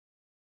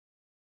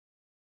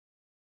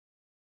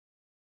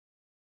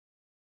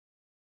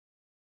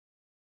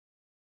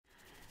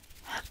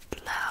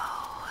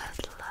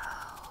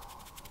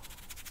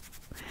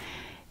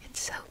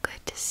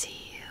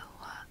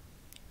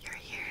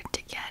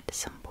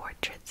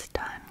portraits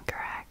done,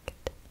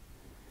 correct?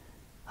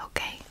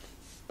 Okay.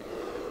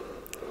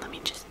 Let me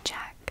just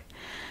check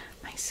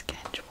my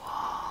schedule.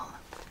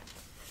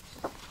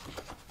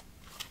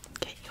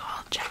 Get you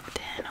all checked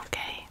in,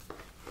 okay?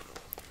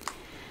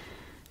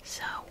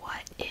 So,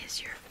 what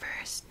is your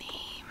first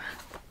name?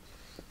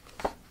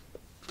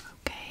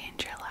 Okay,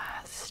 and your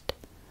last?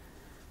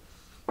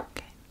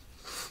 Okay.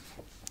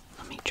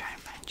 Let me try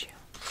and find you.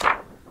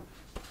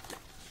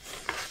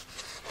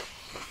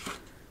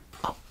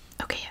 Oh,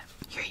 okay,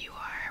 here you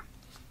are.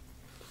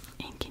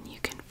 And can you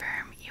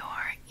confirm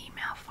your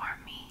email for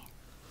me?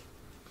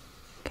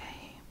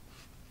 Okay.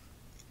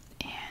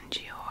 And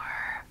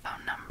your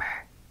phone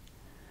number?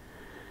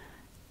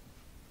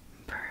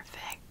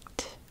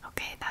 Perfect.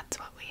 Okay, that's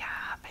what we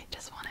have. I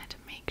just wanted to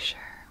make sure.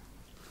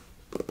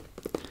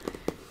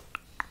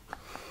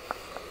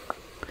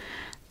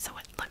 So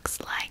it looks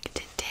like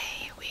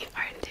today we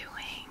are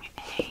doing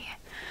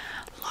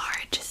a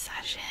large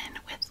session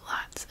with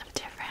lots of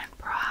different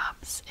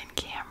props and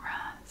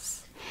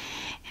cameras.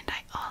 And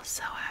I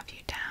also have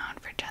you down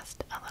for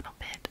just a little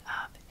bit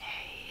of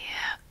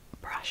a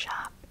brush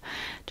up,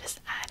 just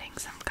adding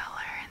some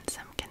color and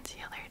some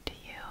concealer to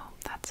you.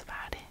 That's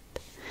about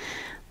it.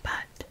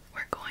 But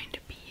we're going to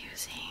be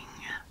using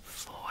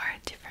 4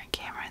 different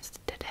cameras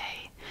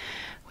today.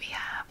 We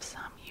have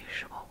some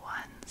usual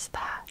ones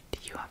that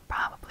you have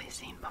probably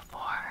seen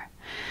before.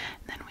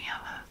 And then we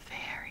have a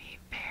very,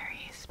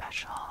 very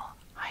special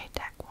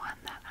high-tech one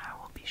that I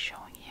will be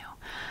showing you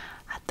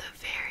at the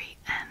very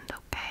end,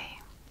 okay?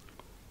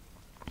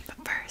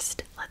 But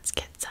first, let's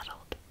get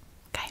settled,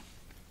 okay?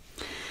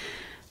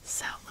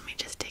 So, let me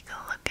just take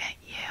a look at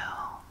you.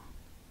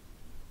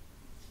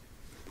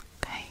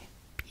 Okay,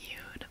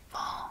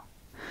 beautiful,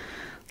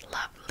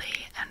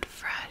 lovely and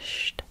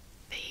fresh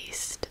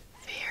faced,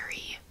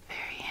 very,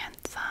 very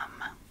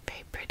handsome,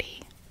 very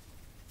pretty.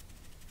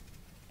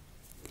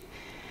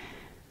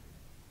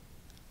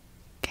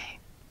 Okay,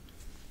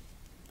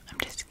 I'm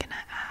just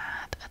gonna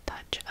add a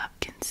touch of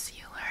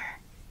concealer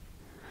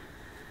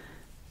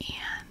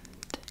and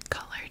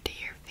color to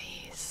your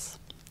face.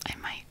 I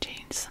might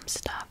change some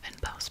stuff in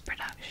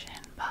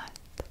post-production, but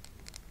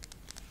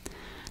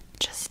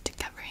just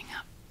covering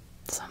up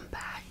some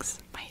bags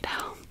might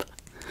help.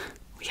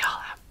 We all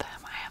have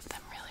them. I have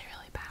them really,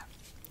 really bad.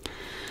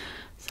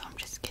 So I'm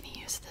just gonna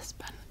use this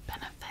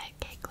Benefit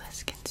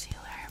Cakeless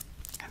Concealer,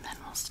 and then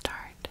we'll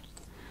start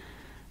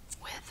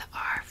with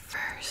our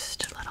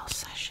first little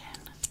session,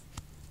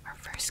 our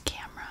first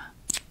camera.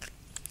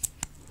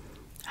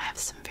 I have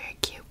some very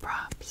cute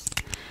props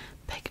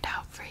picked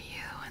out for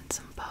you and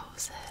some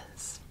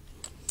poses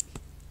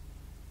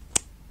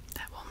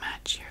that will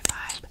match your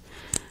vibe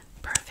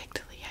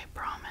perfectly, I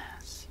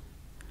promise.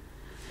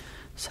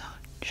 So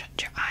shut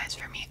your eyes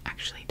for me.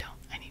 Actually, don't.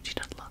 I need you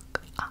to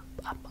look up,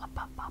 up, up,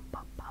 up, up,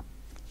 up, up.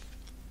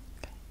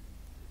 Okay.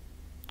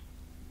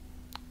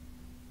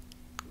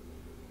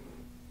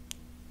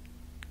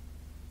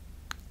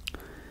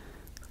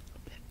 A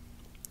little bit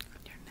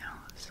on your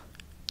nose.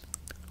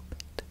 A little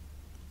bit.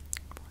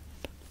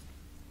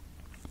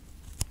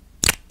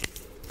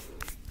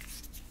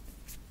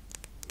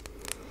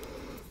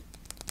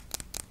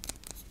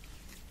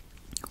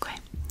 Okay,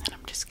 and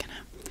I'm just gonna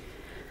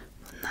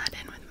blend that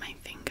in with my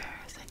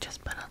fingers. I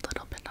just put a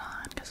little bit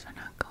on because we're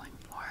not going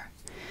for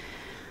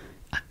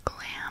a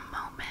glam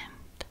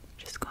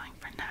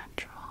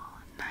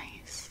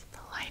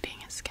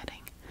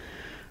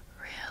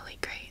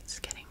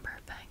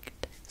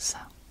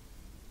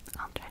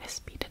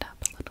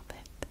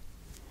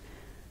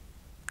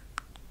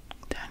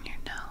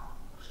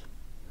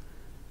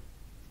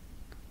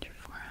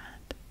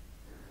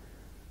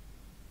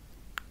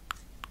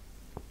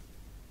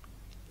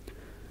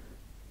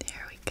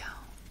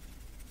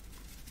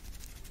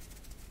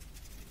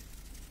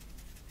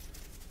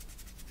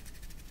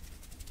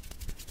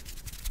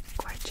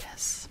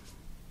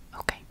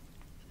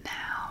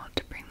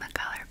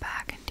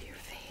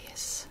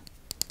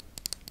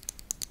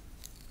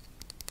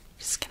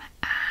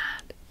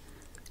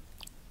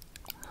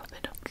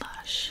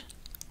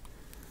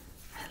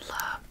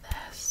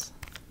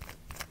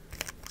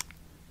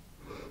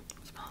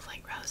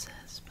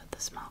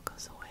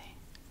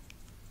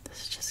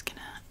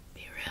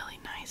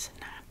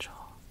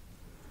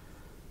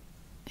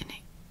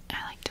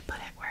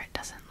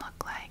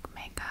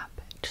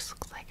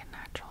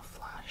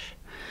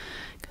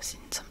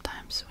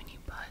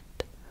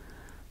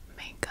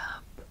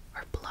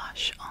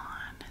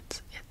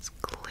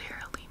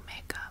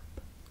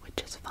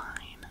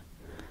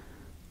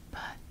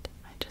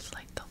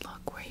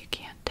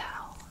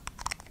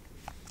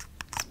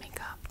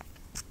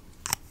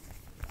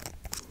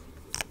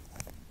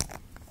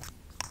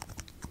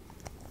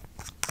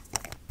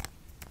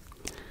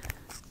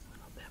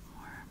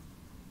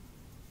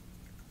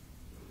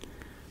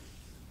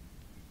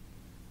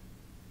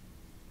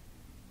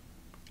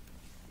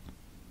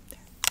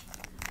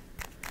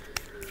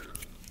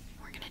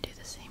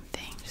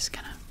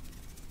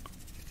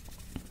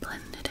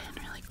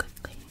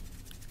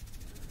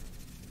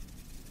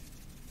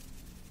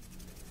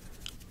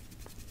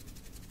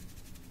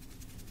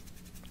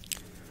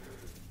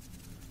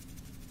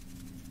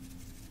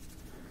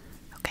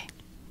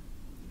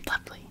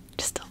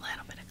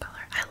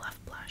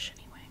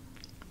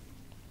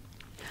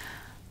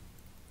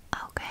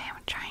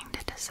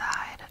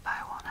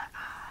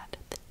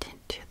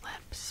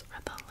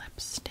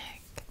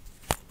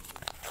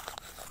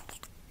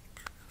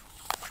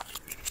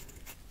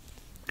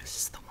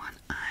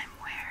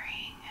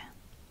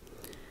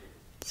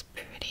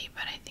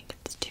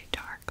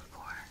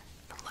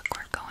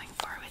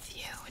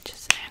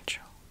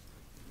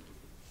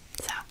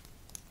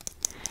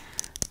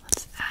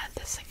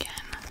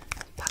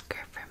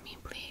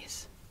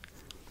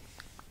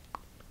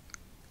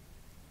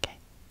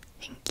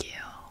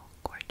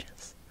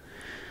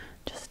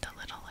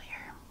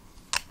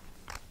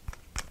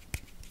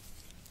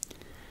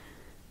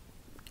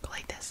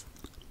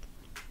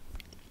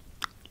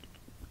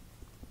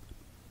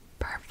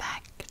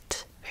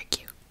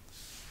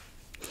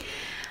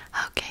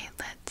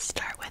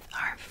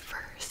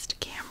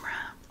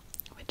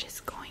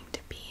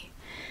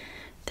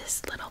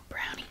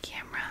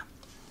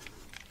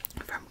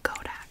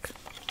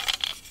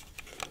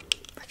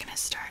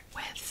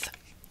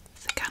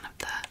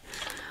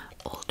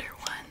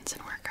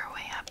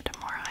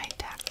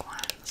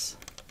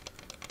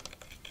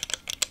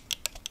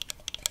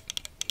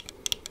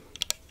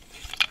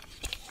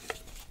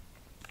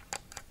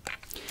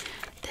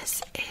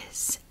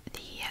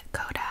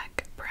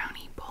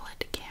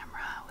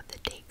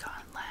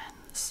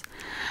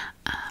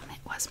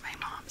as my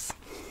mom's.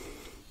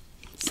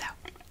 So,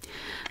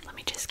 let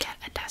me just get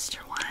a tester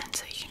one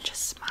so you can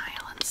just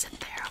smile and sit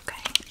there,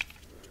 okay?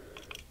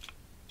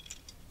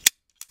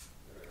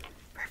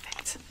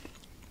 Perfect.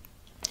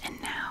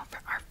 And now for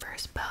our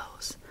first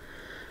pose,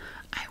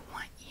 I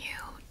want you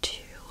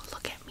to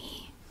look at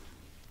me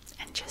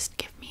and just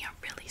give me a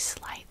really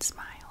slight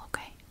smile,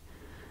 okay?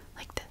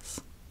 Like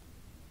this.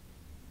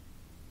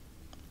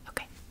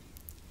 Okay.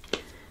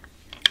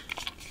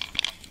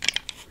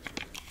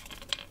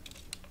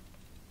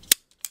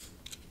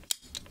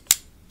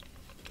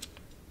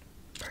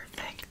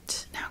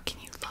 Perfect. Now can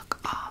you look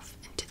off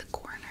into the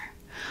corner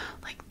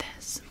like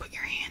this and put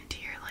your hand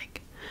here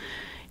like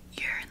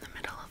you're in the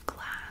middle of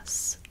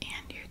class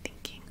and you're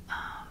thinking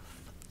of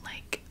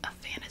like a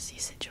fantasy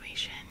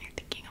situation. You're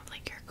thinking of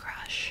like your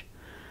crush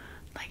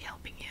like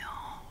helping you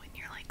when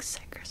you're like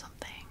sick or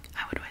something.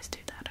 I would always do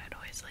that. I'd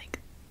always like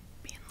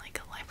be in like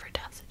a life or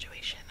death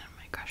situation and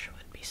my crush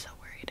would be so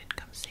worried and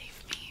come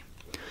save me.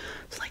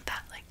 So like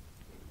that, like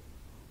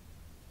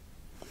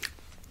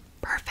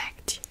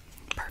perfect.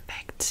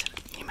 Perfect.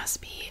 You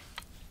must be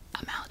a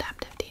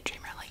maladaptive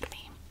daydreamer like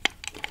me.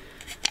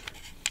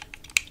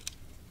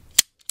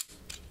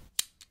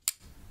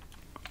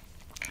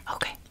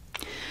 Okay,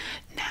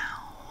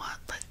 now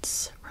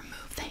let's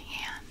remove the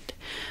hand.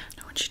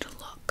 I want you to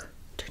look.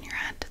 Turn your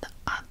head to the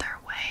other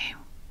way.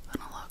 I'm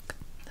gonna look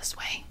this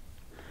way.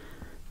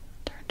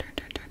 Turn, turn,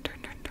 turn, turn,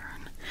 turn, turn,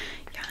 turn.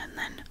 Yeah, and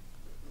then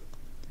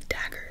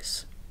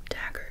daggers.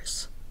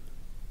 Daggers.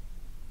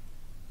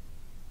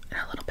 And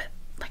a little bit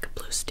like a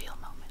blue steel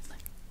moment. Like.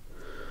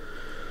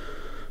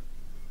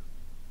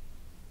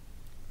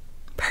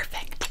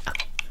 Perfect.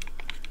 Okay.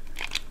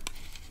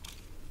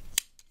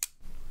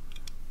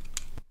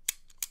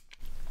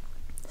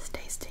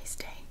 Stay, stay,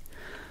 stay.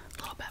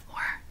 A little bit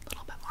more. A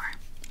little bit more.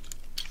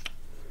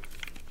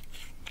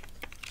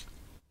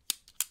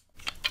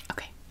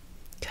 Okay.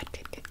 Good,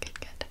 good, good, good,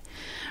 good.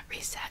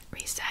 Reset,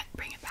 reset.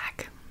 Bring it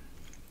back.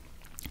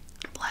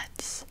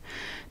 Let's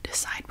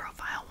decide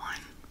profile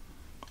one.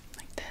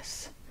 Like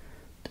this.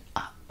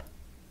 Up.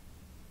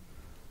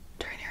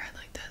 Turn your head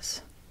like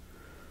this.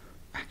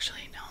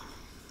 Actually, no.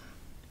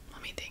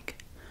 Let me think.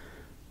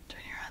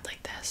 Turn your head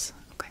like this.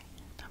 Okay.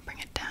 Now bring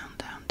it down,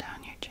 down,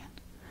 down your chin.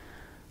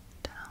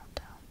 Down,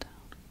 down,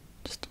 down.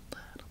 Just a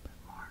little bit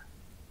more.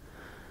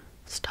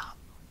 Stop.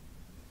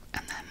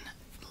 And then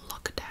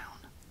look down.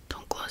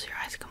 Don't close your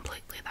eyes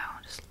completely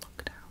though. Just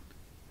look down.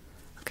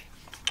 Okay.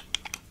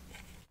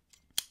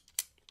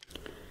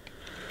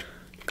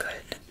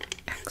 Good.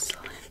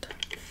 Excellent.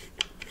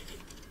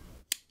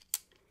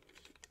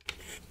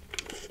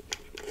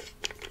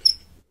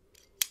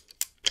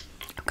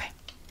 Okay.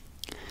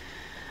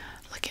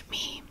 Look at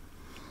me.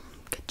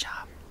 Good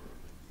job.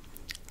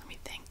 Let me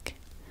think.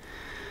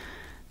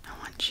 I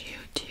want you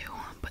to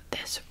put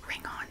this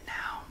ring on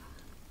now.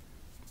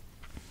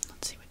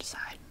 Let's see which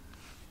side.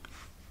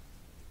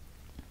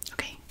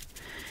 Okay.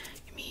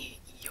 Give me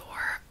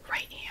your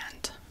right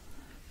hand.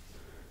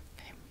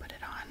 Okay, put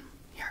it on.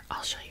 Here,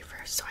 I'll show you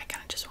first. So I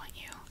kind of just want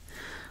you,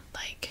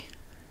 like,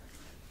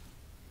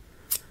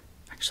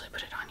 actually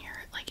put it on your,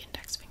 like,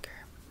 index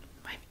finger.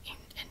 My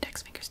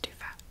index finger's too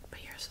fat,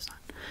 but yours is not.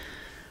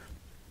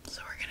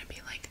 So we're gonna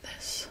be like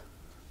this.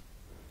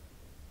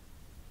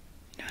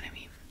 You know what I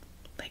mean?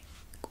 Like,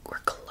 we're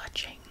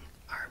clutching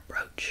our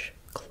brooch,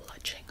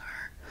 clutching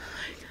our,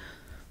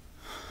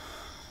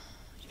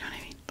 you know what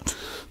I mean?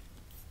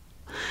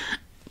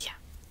 Yeah.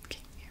 Okay,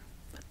 here,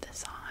 put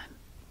this on.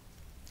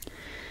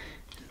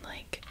 And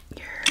like,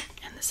 you're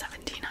in the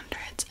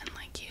 1700s and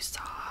like you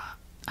saw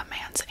a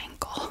man's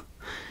ankle.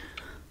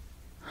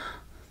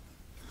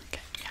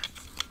 Okay, yeah.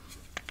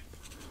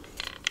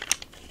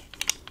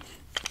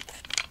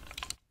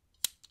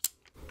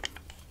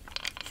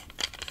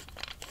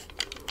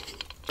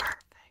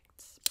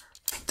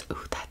 Perfect.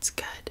 Ooh, that's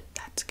good.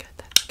 That's good.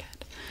 That's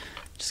good.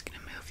 I'm just gonna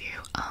move you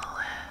a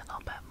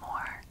little bit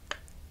more.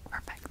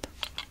 Perfect.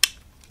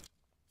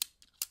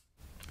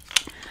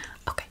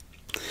 Okay.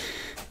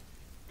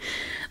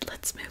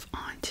 Let's move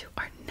on to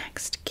our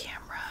next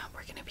camera.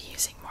 We're gonna be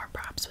using more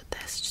props with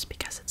this just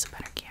because it's a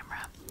better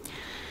camera.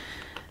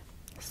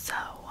 So,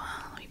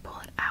 let me pull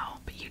it out.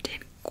 But you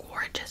did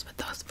gorgeous with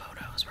those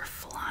photos. We're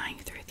flying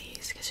through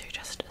these because you're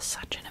just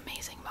such an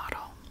amazing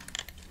model.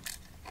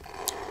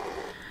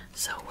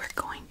 So we're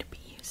going to be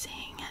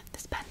using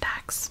this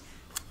Pentax.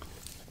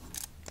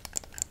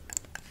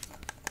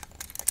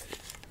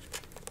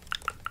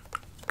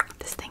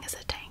 This thing is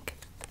a tank.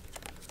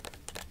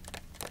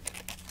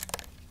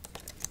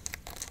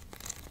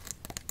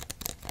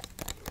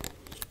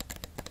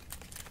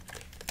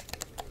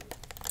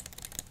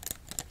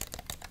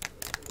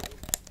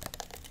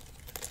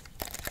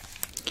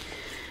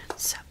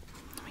 So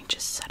let me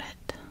just set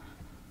it.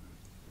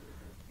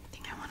 I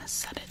think I want to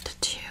set it to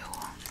 2.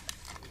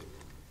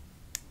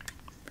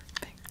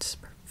 Perfect,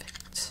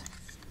 perfect.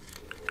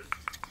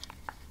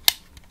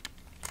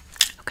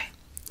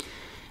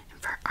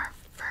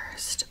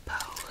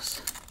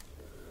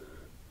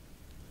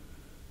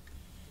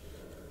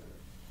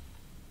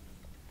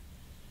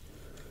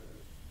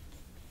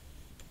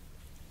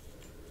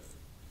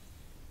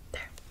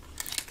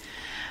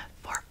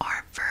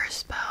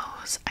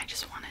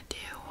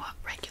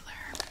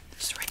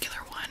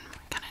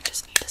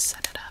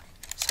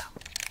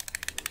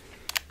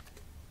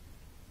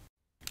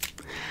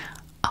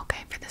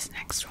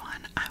 next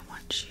one, I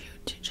want you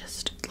to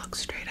just look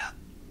straight up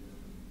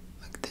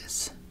like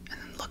this and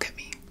then look at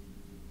me.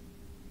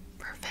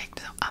 Perfect.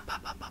 So up,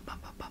 up, up, up, up,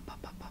 up, up,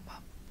 up, up, up,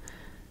 up.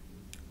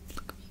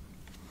 Look at me.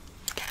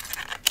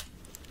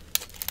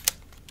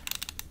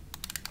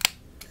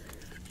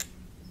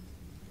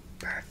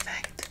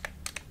 Perfect.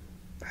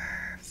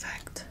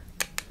 Perfect.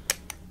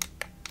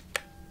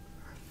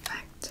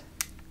 Perfect.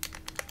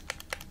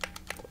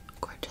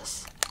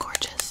 Gorgeous.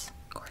 Gorgeous.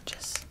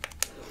 Gorgeous.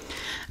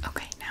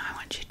 Okay, now I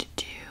want you to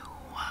do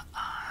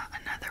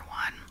another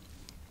one.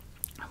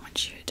 I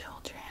want you to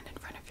hold your hand in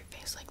front of your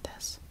face like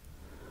this.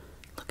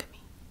 Look at me.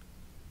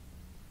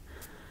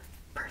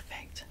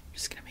 Perfect. I'm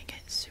just gonna make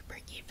it super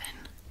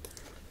even.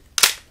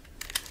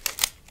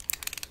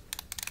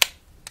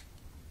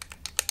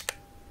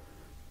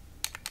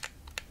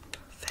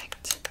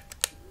 Perfect.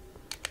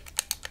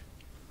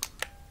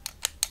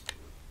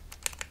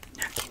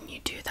 Now can you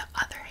do the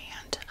other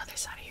hand, other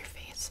side of your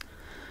face?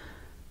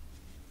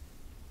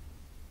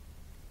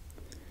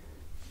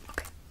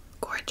 Okay,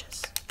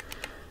 gorgeous.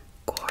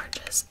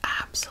 Gorgeous,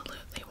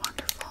 absolutely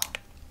wonderful.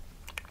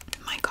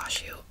 My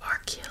gosh, you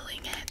are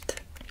killing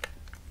it.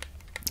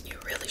 You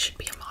really should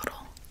be a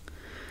model.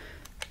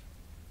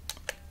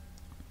 Okay.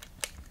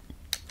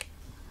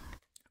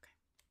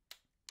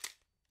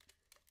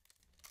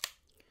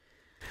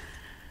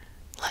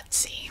 Let's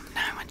see.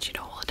 Now I want you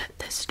to hold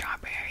this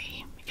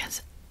strawberry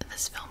because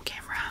this film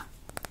camera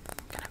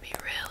is gonna be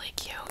really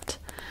cute.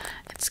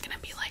 It's gonna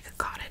be like a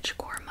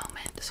cottagecore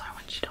moment. So I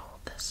want you to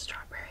hold this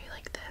strawberry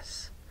like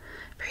this.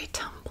 Very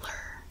Tumblr,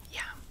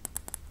 yeah.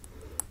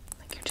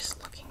 Like you're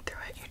just looking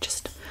through it. You're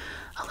just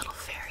a little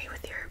fairy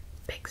with your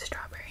big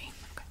strawberry.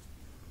 Okay.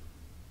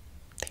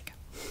 There you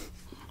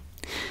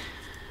go.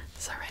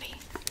 So ready?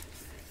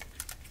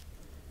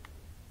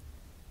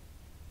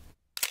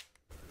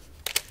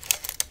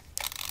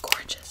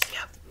 Gorgeous,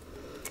 yep.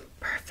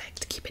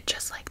 Perfect. Keep it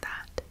just like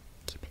that.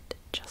 Keep it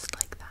just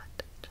like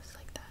that. Just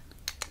like that.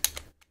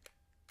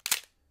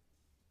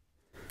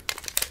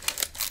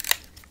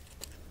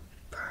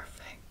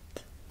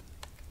 Perfect.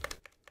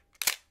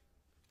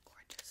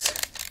 Gorgeous.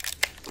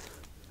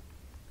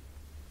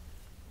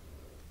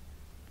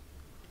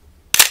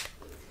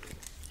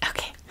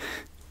 Okay.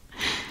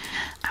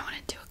 I want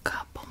to do a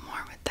couple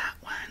more with that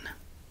one.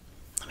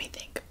 Let me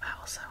think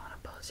how else I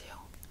want to pose you.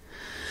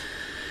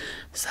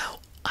 So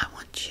I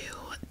want you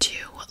to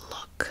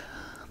look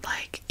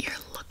like you're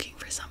looking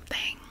for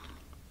something.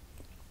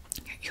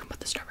 You can put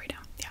the strawberry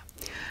down. Yeah.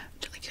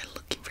 Like you're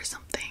looking for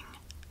something.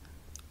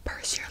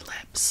 Purse your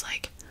lips.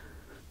 Like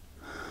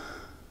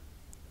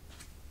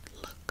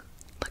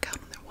look out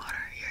on the water.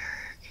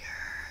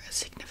 Your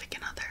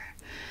significant other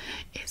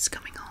is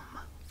coming home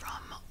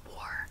from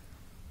war,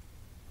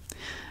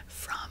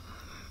 from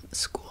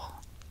school,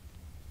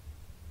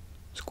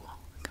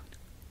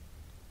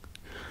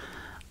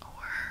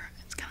 or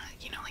it's kind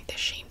of, you know, like the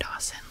Shane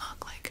Dawson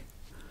look, like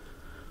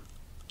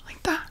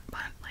that, but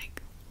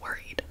like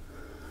worried.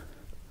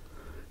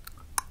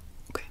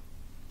 Okay,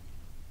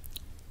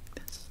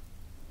 this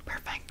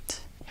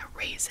perfect. Yeah,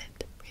 raise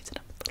it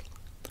up a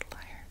little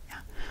higher. Yeah,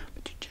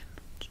 put your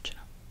chin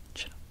up,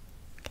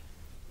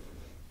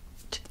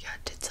 Okay. Yeah,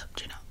 tits up,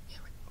 chin up. Yeah,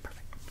 right.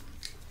 Perfect.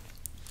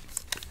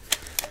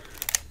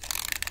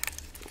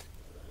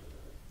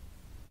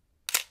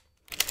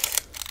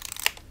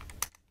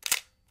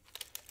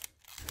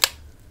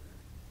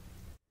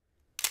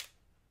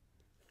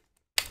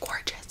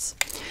 Gorgeous.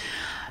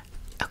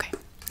 Okay,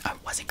 I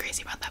wasn't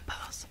crazy about that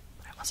pose,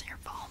 but it wasn't your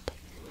fault.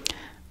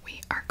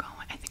 We are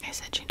going, I think I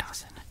said Shane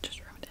Dawson, just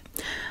ruined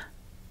it.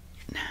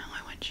 Now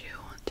I want you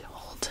to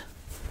hold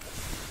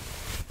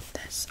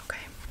this,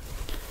 okay?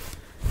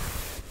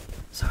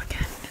 So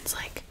again, it's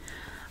like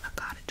a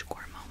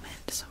cottagecore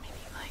moment, so maybe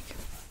like,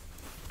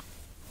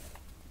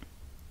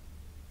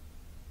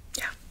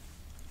 yeah.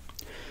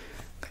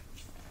 Okay,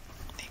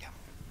 there you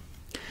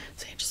go.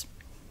 So you just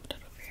put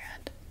it over your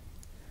head.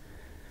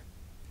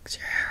 Makes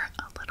your hair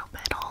a little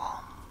bit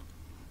all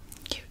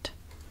cute.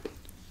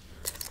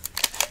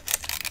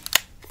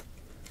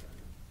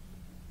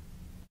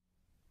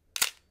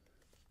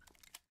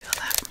 Feel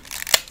that?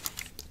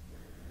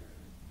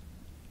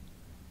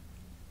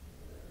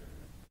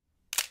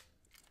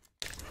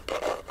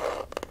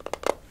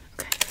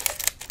 Okay.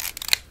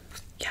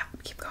 Yeah,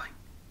 keep going.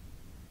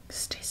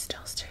 Stay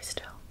still, stay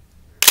still.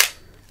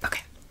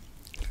 Okay.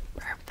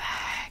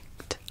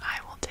 Perfect. I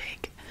will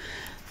take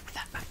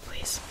that back,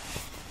 please.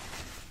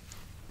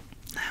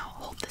 Now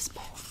hold this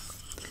bowl.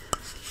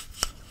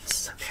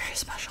 This is a very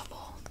special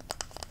bowl.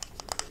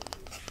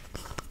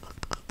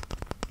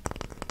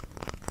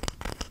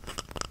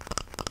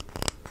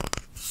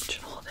 You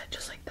should hold it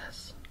just like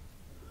this.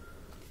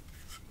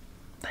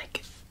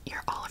 Like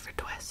you're Oliver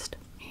Twist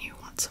and you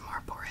want some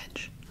more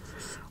porridge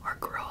or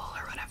gruel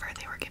or whatever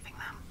they were giving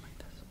them. Like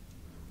this.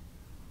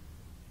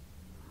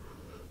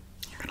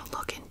 You're gonna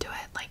look into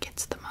it like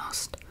it's the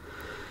most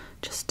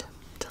just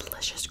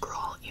delicious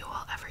gruel you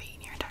will ever eat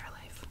in your entire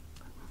life.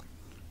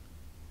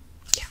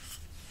 Yeah.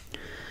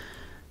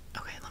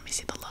 Okay, let me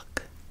see the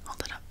look. Hold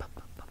it up, up,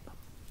 up, up, up.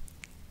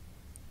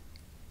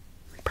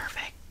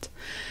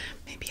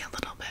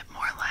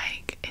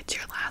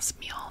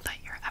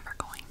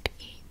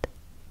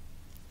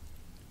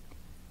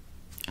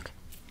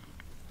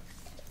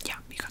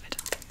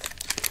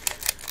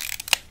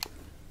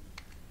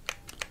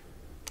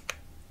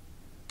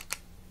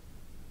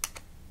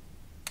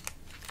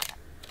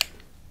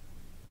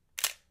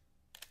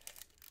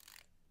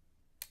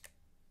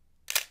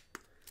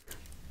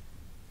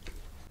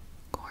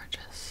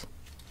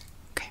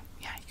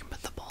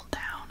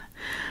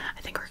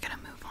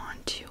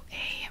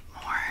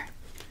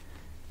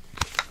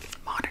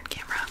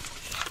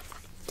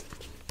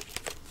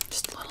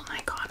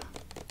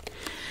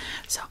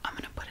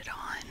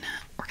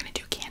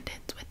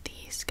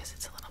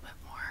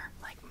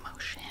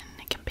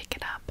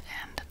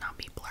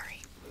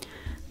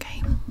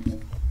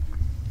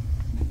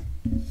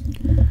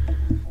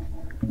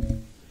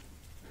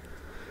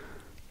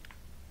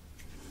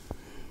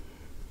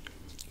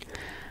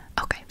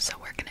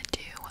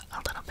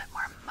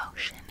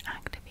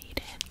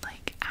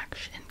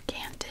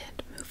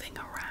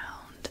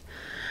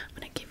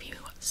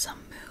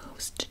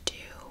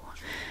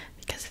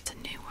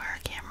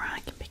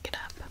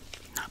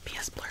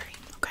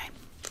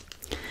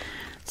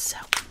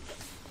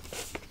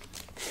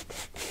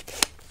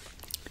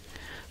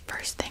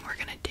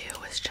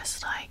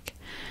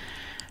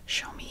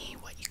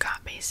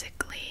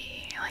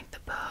 like the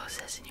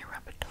poses in your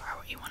repertoire,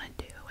 what you want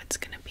to do, it's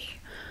gonna be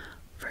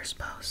first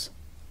pose,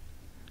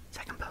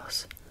 second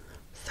pose,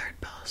 third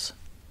pose.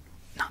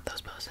 Not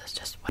those poses,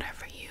 just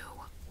whatever you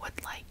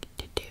would like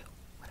to do,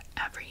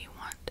 whatever you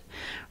want.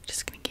 We're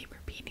just gonna keep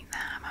repeating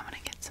them. I'm gonna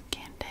get some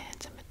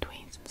candids in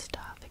betweens and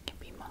stuff. It can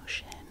be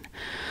motion,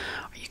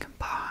 or you can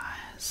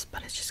pause,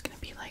 but it's just gonna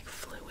be like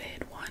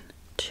fluid. 1,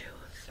 2,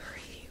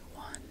 3,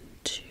 1,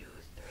 2,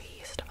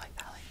 3, stuff like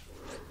that.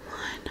 Like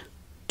 1,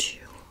 2,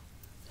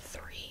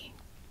 3.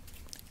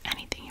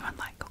 Anything you would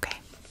like, okay?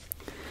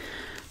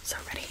 So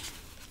ready?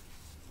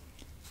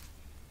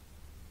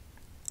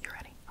 You're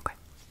ready? Okay.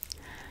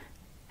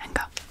 And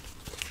go.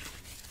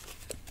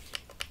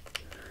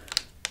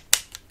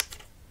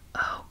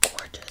 Oh,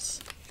 gorgeous.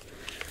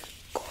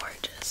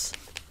 Gorgeous.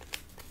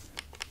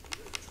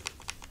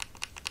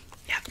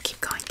 Yeah,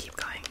 keep going, keep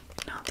going.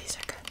 No, these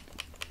are good.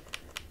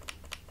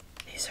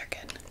 These are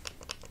good.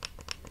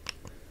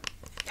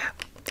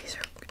 Yep, these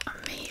are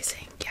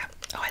amazing. Yep.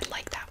 Oh, I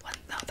like that one.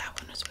 No, that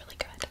one was really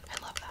good.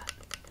 I love that.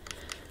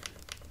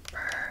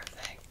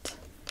 Perfect.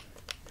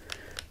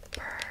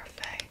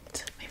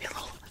 Perfect. Maybe a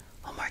little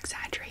more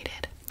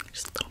exaggerated.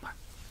 Just a little more.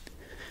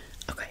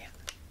 Okay, yeah.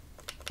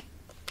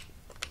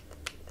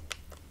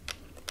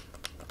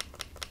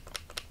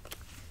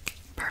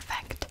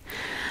 Perfect.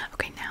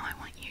 Okay, now I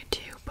want you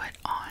to put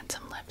on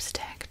some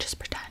lipstick. Just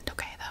pretend,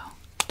 okay, though?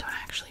 Don't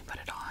actually put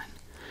it on.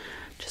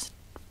 Just,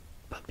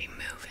 but be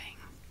moving,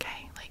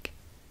 okay? Like,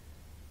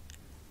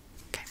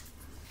 okay.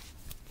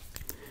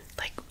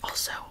 Like,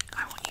 also,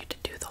 I want you to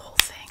do the whole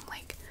thing.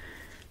 Like,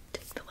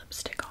 take the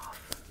lipstick off.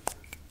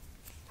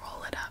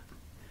 Roll it up.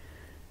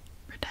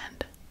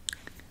 Pretend.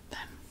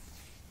 Then,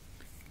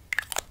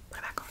 put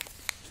it back on.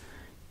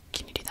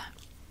 Can you do that?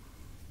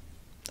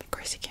 Of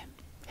course you can.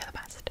 You're the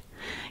best.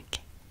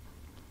 Okay.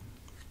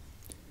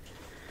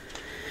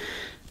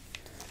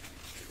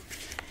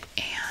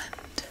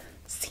 And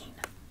scene.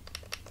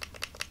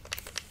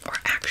 Or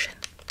action.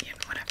 You know,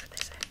 whatever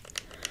they say.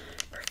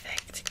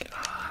 Perfect. Take it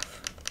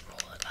off.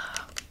 Roll it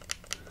up.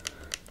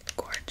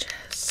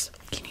 Gorgeous.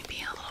 Can you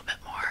be a little bit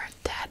more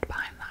dead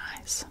behind the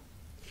eyes?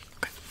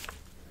 Okay.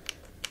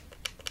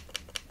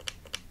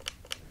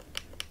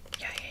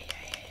 Yeah.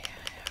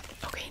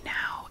 Okay,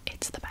 now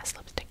it's the best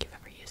lipstick you've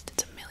ever used.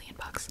 It's $1 million.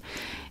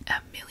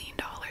 $1 million.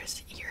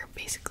 You're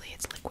basically,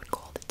 it's liquid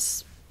gold.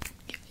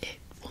 It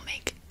will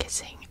make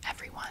kissing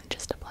everyone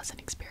just a pleasant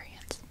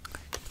experience.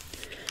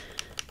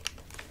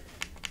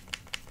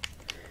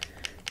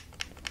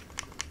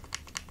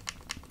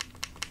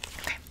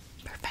 Okay,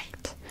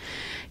 perfect.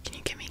 Can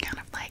you give me kind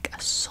of like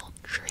a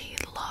sultry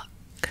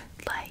look?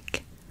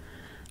 Like,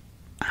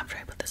 after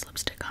I put this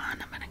lipstick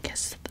on, I'm gonna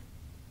kiss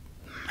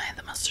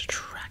the most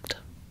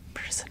attractive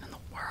person in the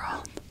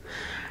world.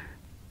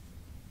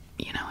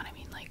 You know what I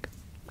mean? Like,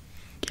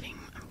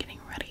 I'm getting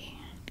ready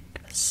to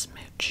give a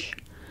smooch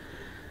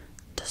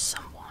to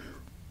someone.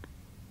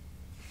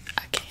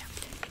 Okay,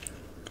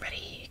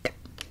 ready, go.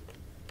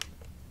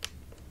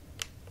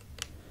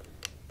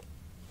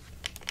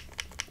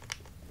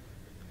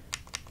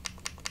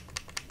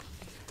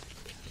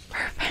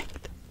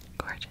 Perfect.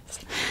 Gorgeous.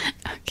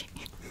 Okay.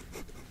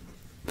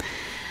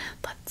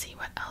 Let's see,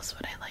 what else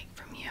would I like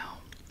from you?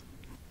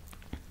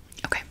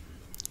 Okay,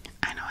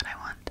 I know what I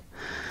want.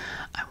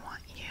 I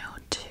want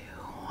you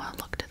to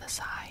look to the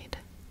side.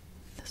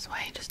 This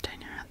way, just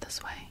turn your head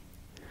this way.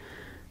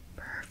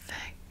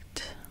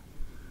 Perfect.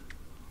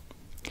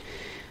 And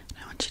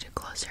I want you to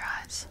close your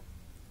eyes.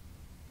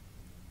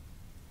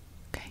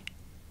 Okay.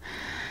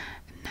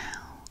 And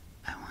now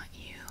I want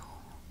you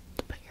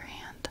to put your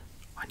hand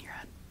on your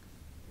head.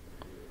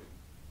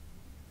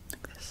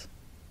 Like this.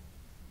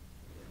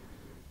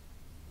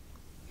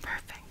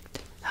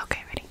 Perfect.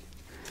 Okay, ready?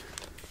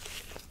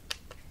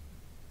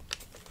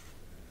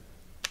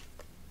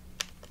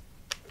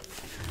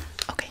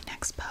 Okay,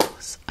 next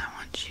pose. I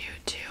want you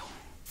to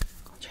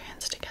hold your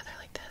hands together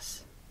like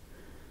this.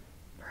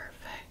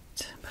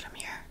 Perfect. Put them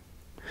here.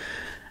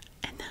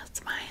 And now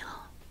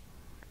smile.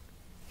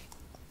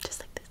 Just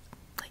like this.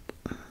 Like,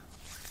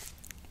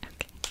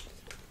 okay.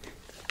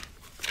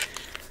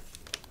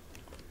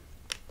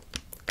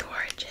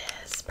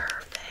 Gorgeous.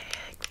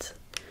 Perfect.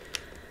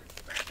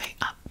 Perfect.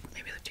 Up.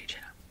 Maybe lift your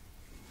chin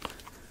up.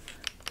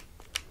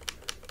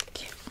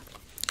 Cute.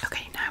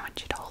 Okay, now I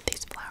want you to hold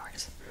these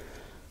flowers.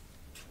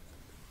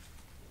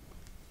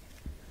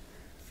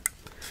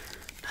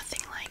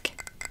 Nothing like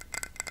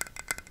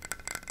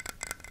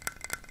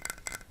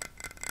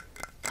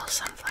little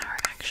sunflower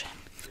action.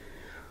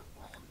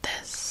 Hold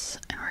this,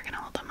 and we're gonna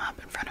hold them up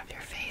in front of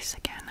your face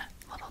again.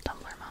 A little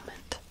tumbler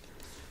moment.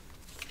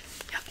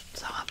 Yep,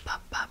 so up,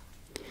 up, up.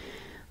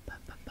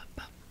 Up, up, up,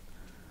 up.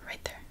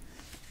 Right there.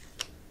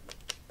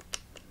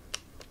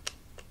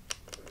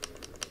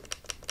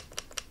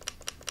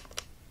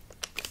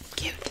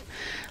 Cute.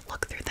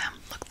 Look through them.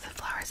 Look the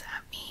flowers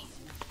at me.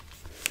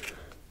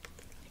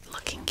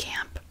 Looking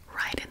camp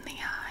right in the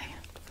eye.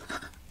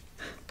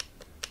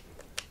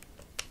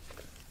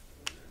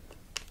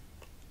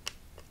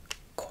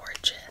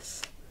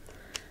 Gorgeous.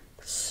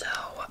 So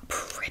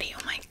pretty.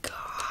 Oh my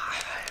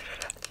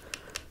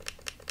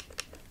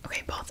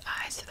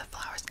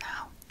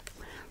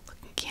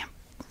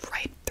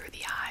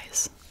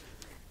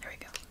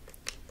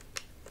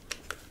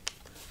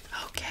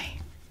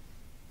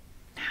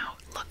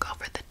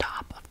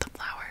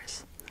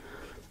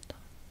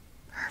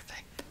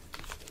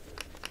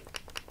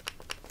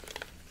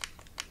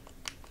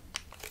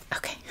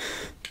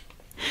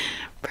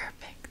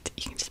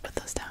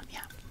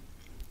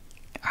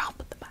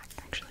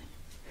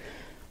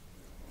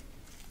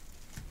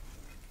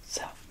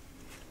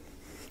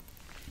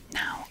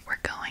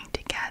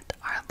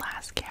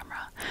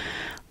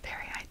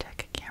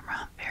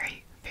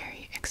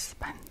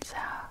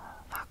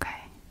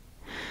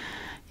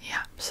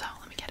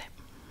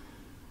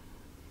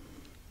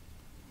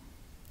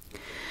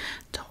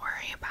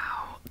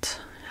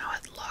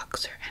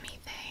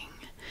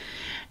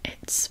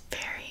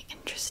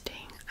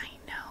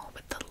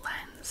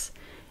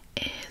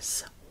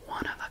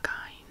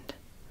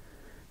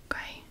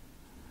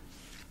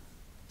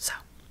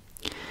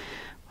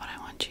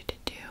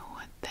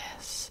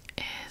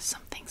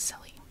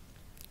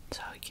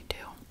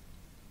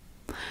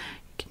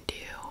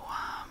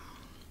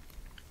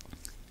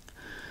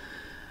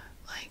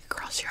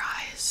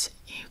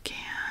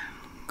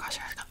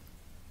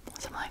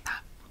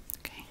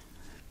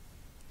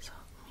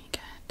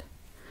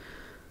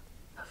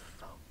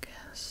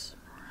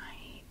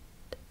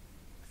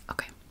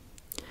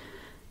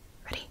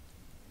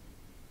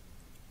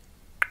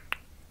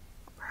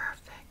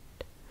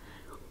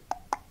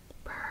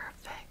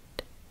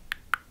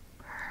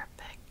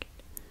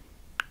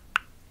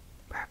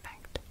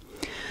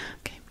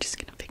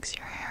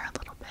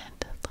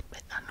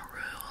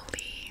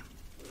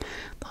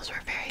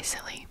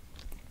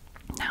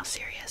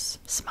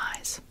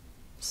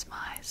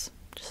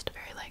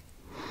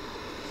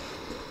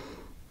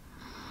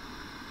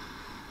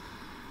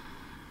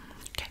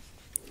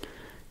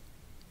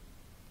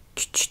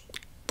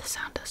The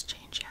sound does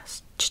change,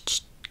 yes.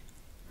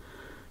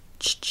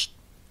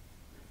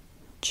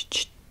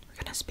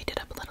 We're gonna speed it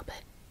up a little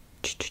bit.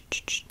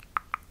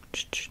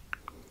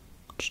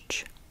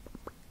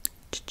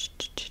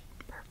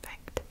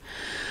 Perfect.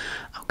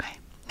 Okay,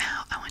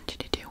 now I want you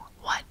to do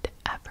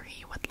whatever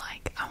you would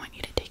like. I want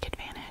you to take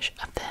advantage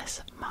of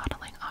this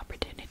modeling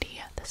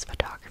opportunity, this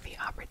photography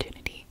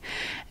opportunity,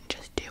 and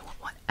just do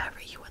whatever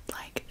you would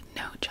like.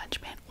 No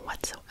judgment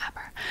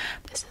whatsoever.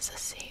 This is a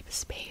safe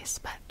space,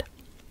 but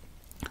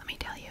let me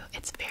tell you,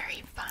 it's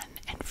very fun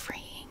and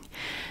freeing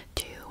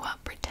to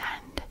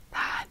pretend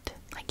that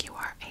like you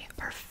are a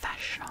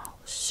professional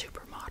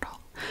supermodel,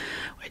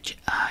 which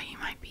you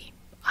might be.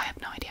 I have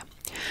no idea.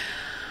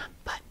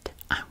 But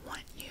I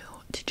want you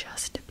to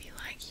just be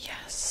like,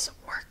 yes,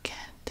 work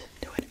it,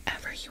 do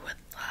whatever you would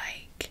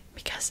like,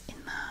 because in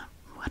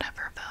the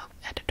whatever Vogue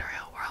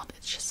editorial world,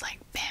 it's just like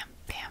bam,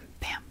 bam,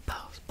 bam,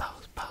 pose,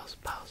 pose, pose,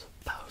 pose,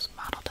 pose.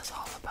 Model does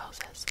all the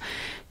poses.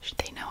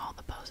 They know all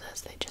the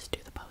poses, they just do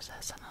the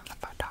poses, and then the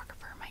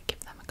photographer might give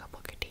them a couple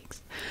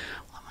critiques.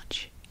 Well, I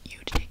want you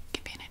to take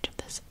advantage of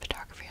this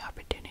photography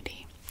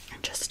opportunity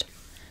and just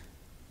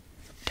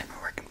then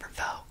we're working for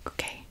Vogue,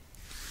 okay?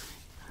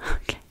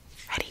 Okay,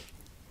 ready?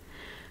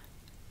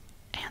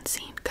 And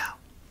scene, go.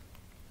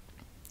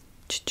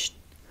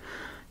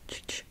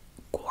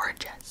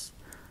 Gorgeous.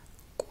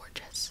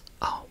 Gorgeous.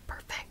 Oh,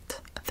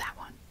 perfect. That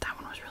one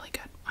was really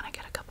good. Want to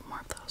get a couple more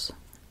of those?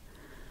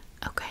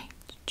 Okay.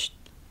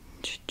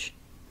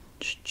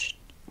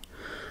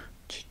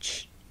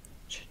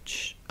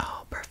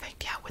 Oh,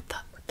 perfect. Yeah, with the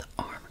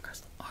arm across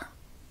the arm.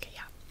 Okay,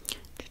 yeah.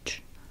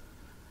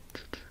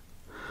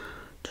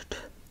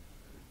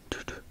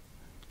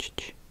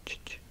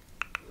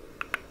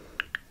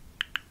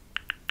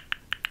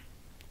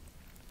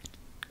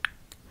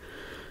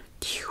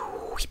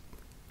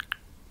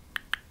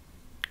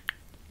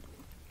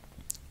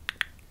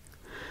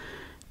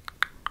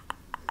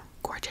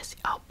 Gorgeous.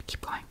 Oh,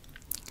 keep going.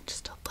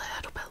 Just a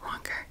little bit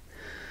longer.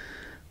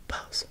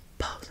 Pose,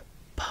 pose,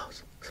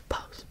 pose,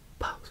 pose,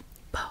 pose,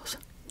 pose.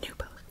 New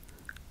pose.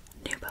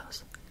 New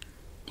pose.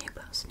 New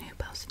pose, new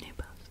pose, new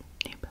pose,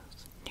 new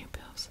pose, new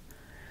pose.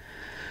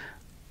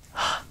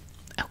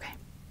 Okay.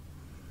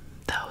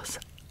 Those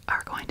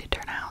are going to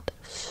turn out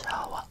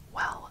so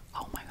well.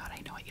 Oh my god,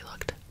 I know it. You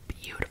looked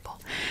beautiful.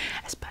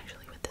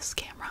 Especially with this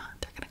camera.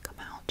 They're gonna come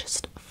out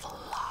just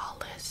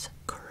flawless,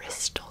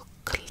 crystal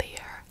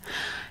clear.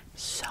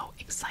 So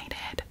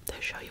excited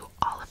to show you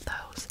all of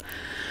those.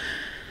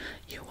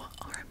 You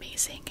are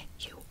amazing.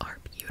 You are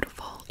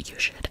beautiful. You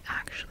should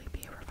actually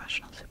be a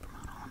professional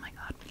supermodel. Oh my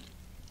god.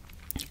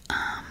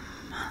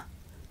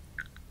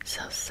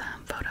 So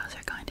some photos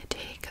are going to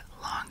take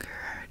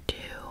longer to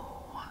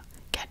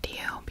get to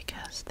you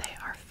because they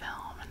are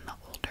film, and the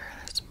older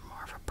there's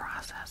more of a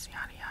process,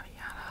 yada yada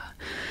yada.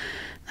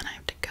 Then I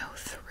have to go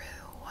through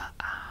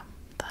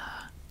the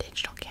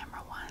digital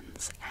camera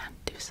ones and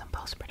do some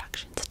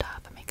post-production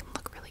stuff and make them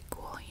look really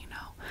cool, you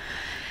know.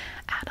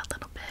 Add a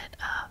little bit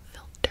of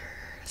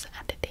filters,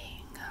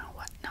 editing,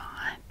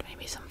 whatnot,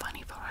 maybe some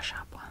funny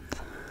Photoshop ones.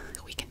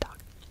 We can talk.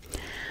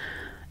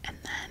 And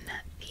then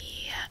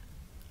the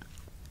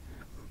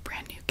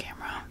brand new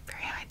camera,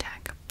 very high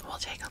tech, will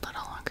take a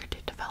little longer to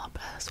develop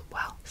as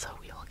well, so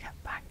we will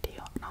get back to you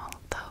on all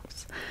of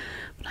those.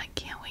 But I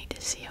can't wait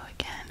to see you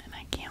again, and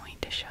I can't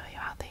wait to show you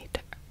how they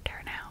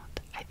turn out.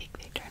 I think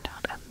they turned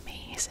out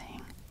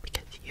amazing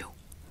because you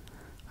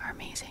are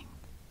amazing.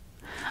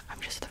 I'm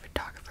just the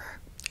photographer.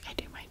 I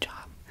do my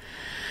job,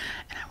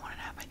 and I wouldn't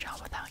have my job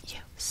without you.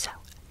 So